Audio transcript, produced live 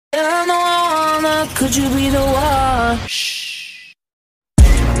I'm the one, could you be the one? Shh.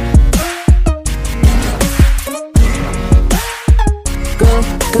 Good.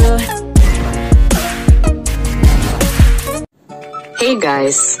 Hey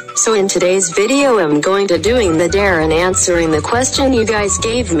guys, so in today's video I'm going to doing the dare and answering the question you guys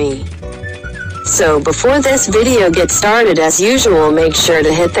gave me. So before this video gets started, as usual, make sure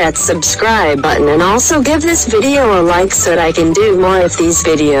to hit that subscribe button and also give this video a like so that I can do more of these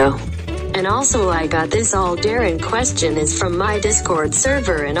video. And also, I got this all daring question is from my Discord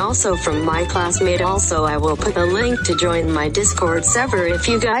server and also from my classmate. Also, I will put the link to join my Discord server if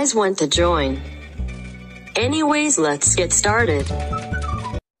you guys want to join. Anyways, let's get started.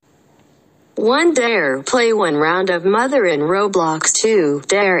 1 dare, play 1 round of Mother in Roblox. 2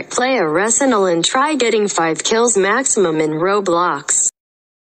 dare, play a Arsenal and try getting 5 kills maximum in Roblox.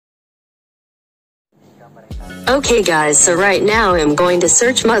 Okay guys, so right now I'm going to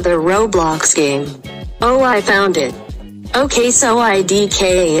search Mother Roblox game. Oh, I found it. Okay, so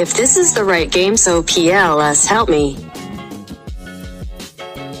IDK, if this is the right game, so PLS help me.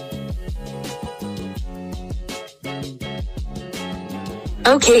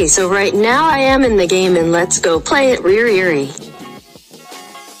 Okay, so right now I am in the game and let's go play it. Rear.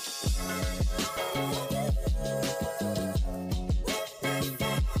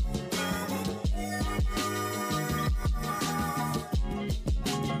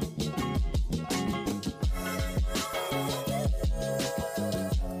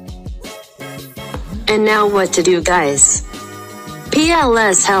 And now what to do, guys?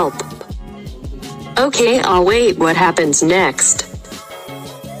 PLS help. Okay, I'll wait. What happens next?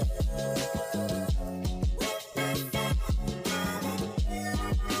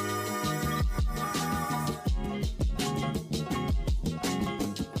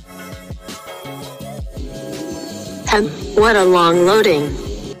 What a long loading.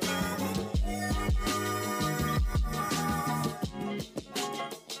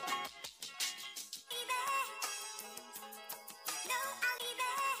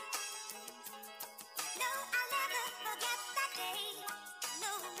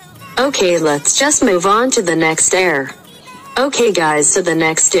 Okay, let's just move on to the next dare. Okay guys, so the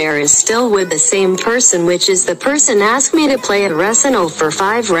next dare is still with the same person, which is the person asked me to play at Arsenal for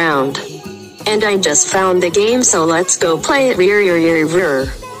 5 round. And I just found the game, so let's go play it.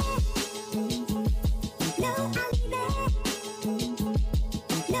 Rear.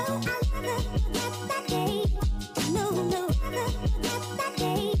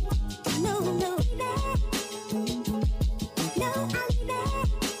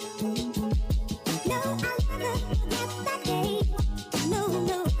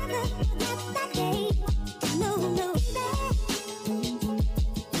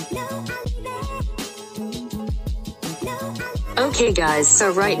 Okay guys,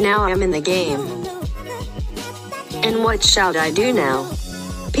 so right now I'm in the game. And what should I do now?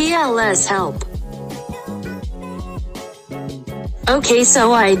 PLS help. Okay, so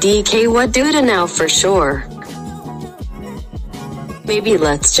IDK, what do to now for sure? Maybe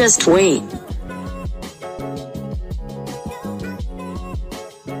let's just wait.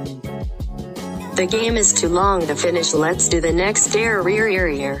 The game is too long to finish. Let's do the next dare.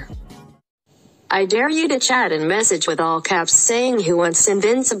 Rear. I dare you to chat and message with all caps saying who wants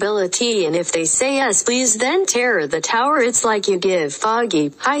invincibility, and if they say yes, please then tear the tower. It's like you give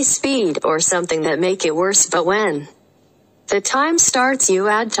Foggy high speed or something that make it worse, but when the time starts you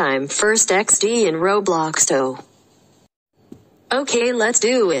add time first XD in Roblox too. Okay, let's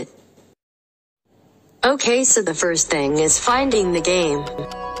do it. Okay, so the first thing is finding the game.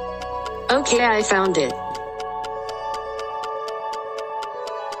 Okay, I found it.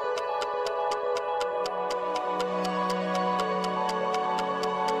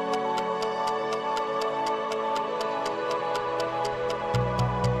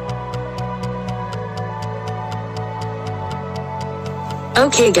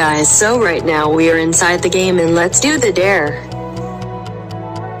 Okay guys, so right now we are inside the game and let's do the dare.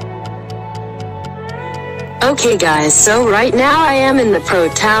 Okay guys, so right now I am in the pro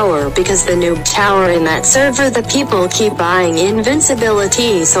tower because the noob tower in that server the people keep buying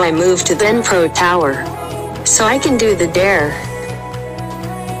invincibility, so I moved to then pro tower. So I can do the dare.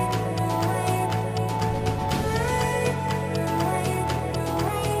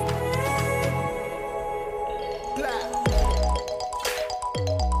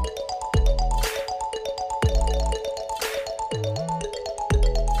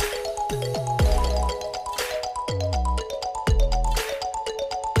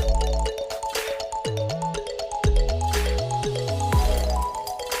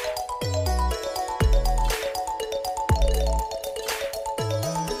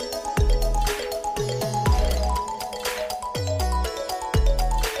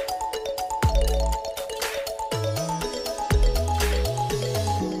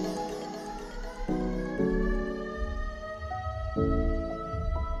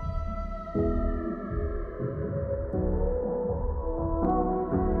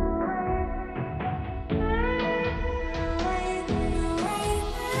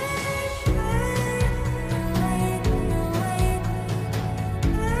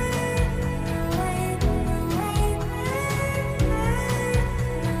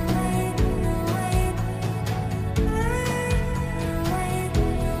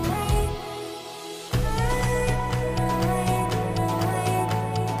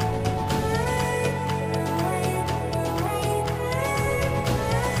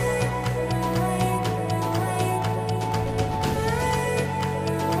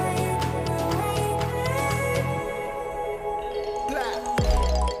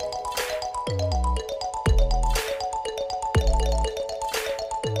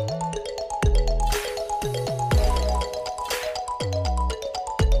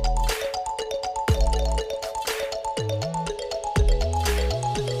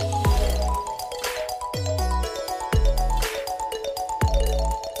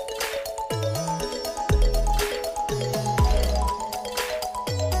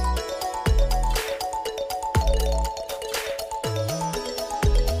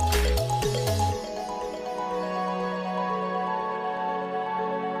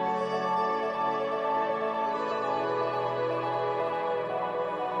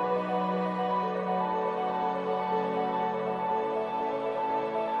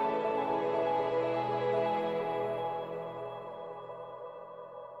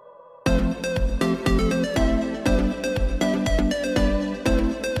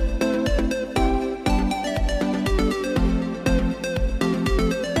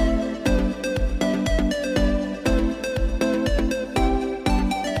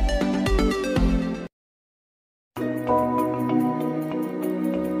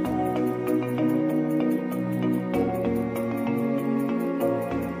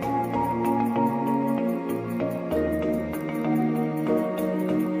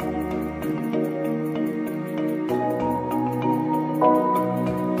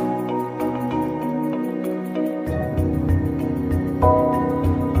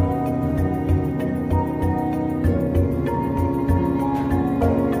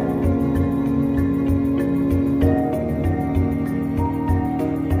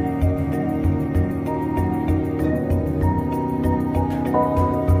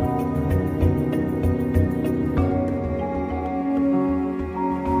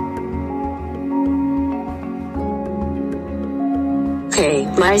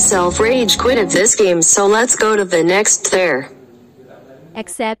 I self-rage quitted this game, so let's go to the next there.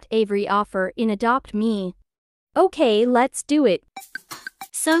 Accept Avery offer in Adopt Me. Okay, let's do it.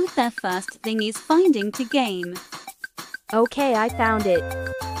 So their first thing is finding the game. Okay, I found it.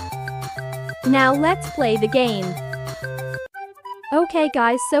 Now let's play the game. Okay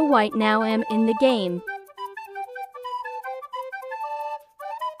guys, so right now I'm in the game.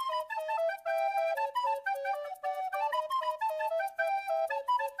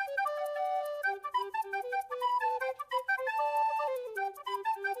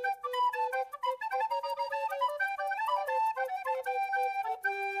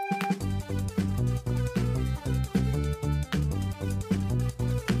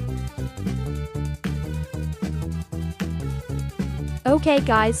 Okay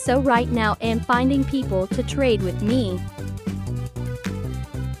guys, so right now I'm finding people to trade with me.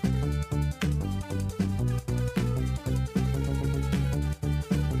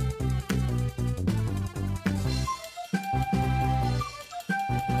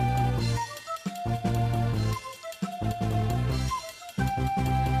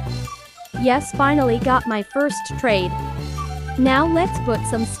 Yes, finally got my first trade. Now let's put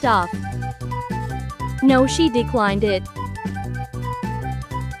some stuff. No, she declined it.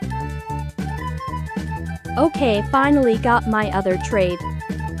 Okay, finally got my other trade.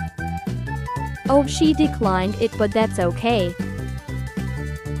 Oh, she declined it, but that's okay.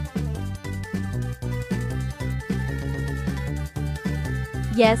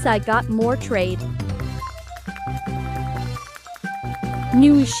 Yes, I got more trade.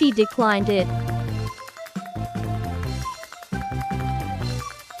 Knew she declined it.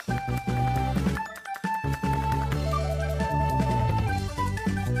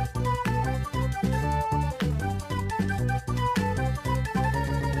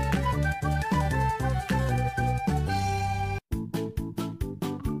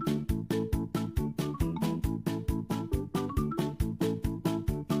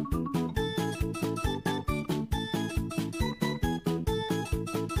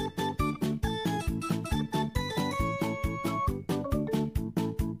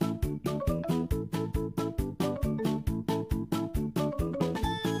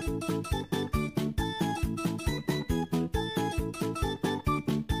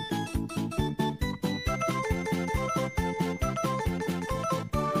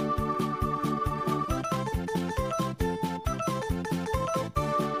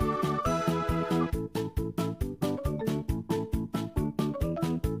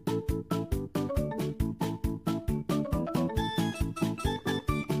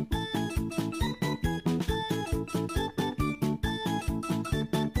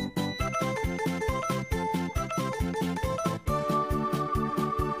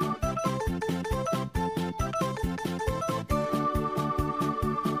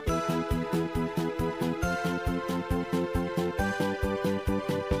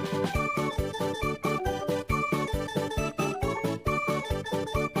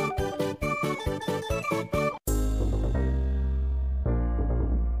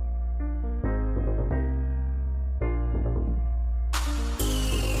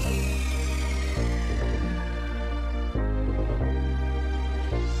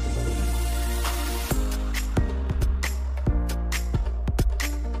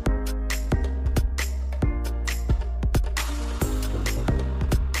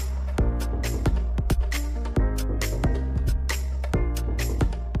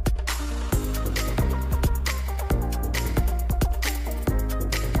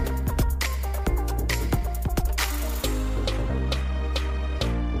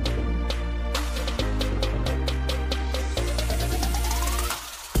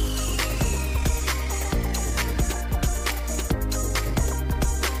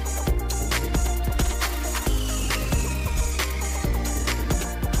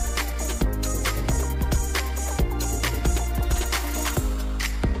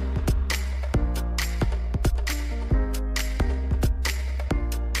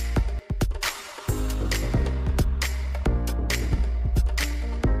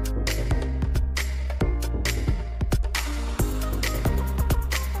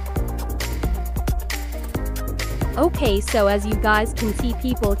 Okay, so as you guys can see,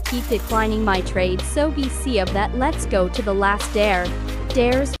 people keep declining my trade, so BC of that, let's go to the last dare.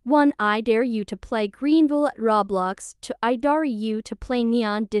 Dares 1. I dare you to play Greenville at Roblox. 2. I dare you to play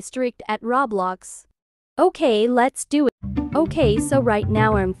Neon District at Roblox. Okay, let's do it. Okay, so right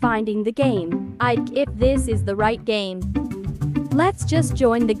now I'm finding the game. If this is the right game. Let's just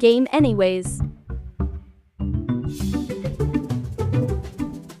join the game anyways.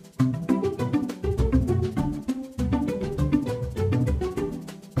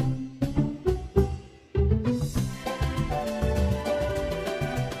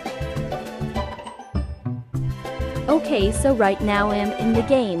 Okay, so right now I'm in the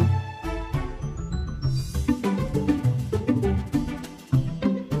game.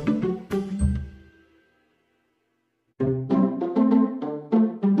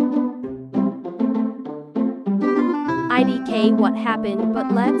 IDK, what happened?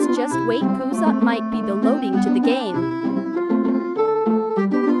 But let's just wait, cause that might be the loading to the game.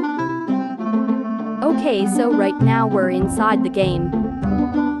 Okay, so right now we're inside the game.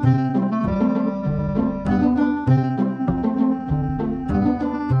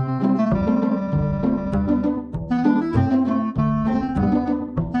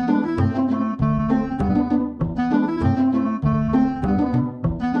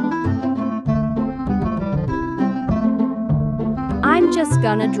 I'm just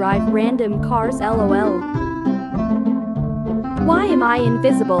gonna drive random cars, lol. Why am I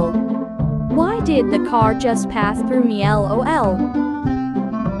invisible? Why did the car just pass through me, lol?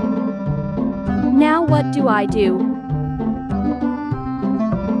 Now what do I do?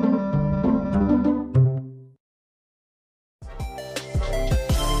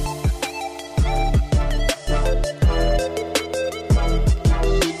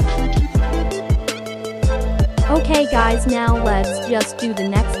 Okay guys, now let's just do the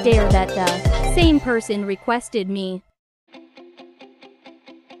next dare that the same person requested me.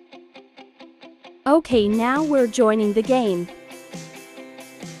 Okay, now we're joining the game.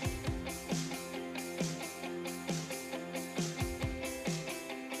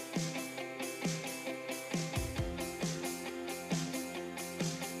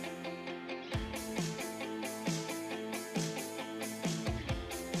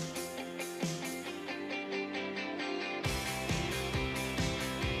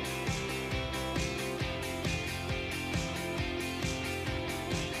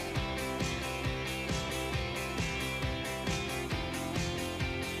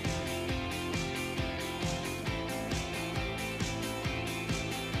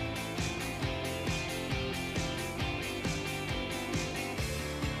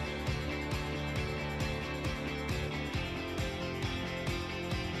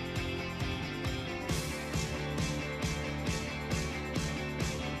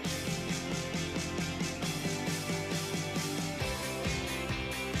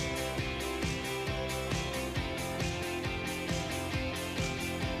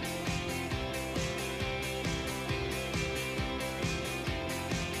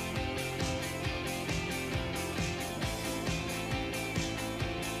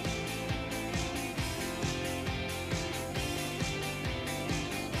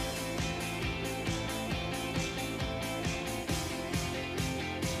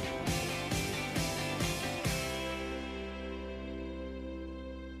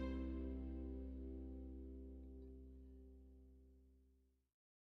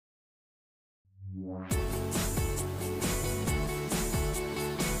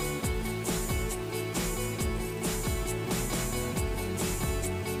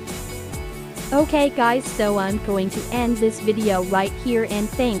 Okay guys, so I'm going to end this video right here and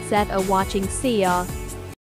thanks for watching. See ya.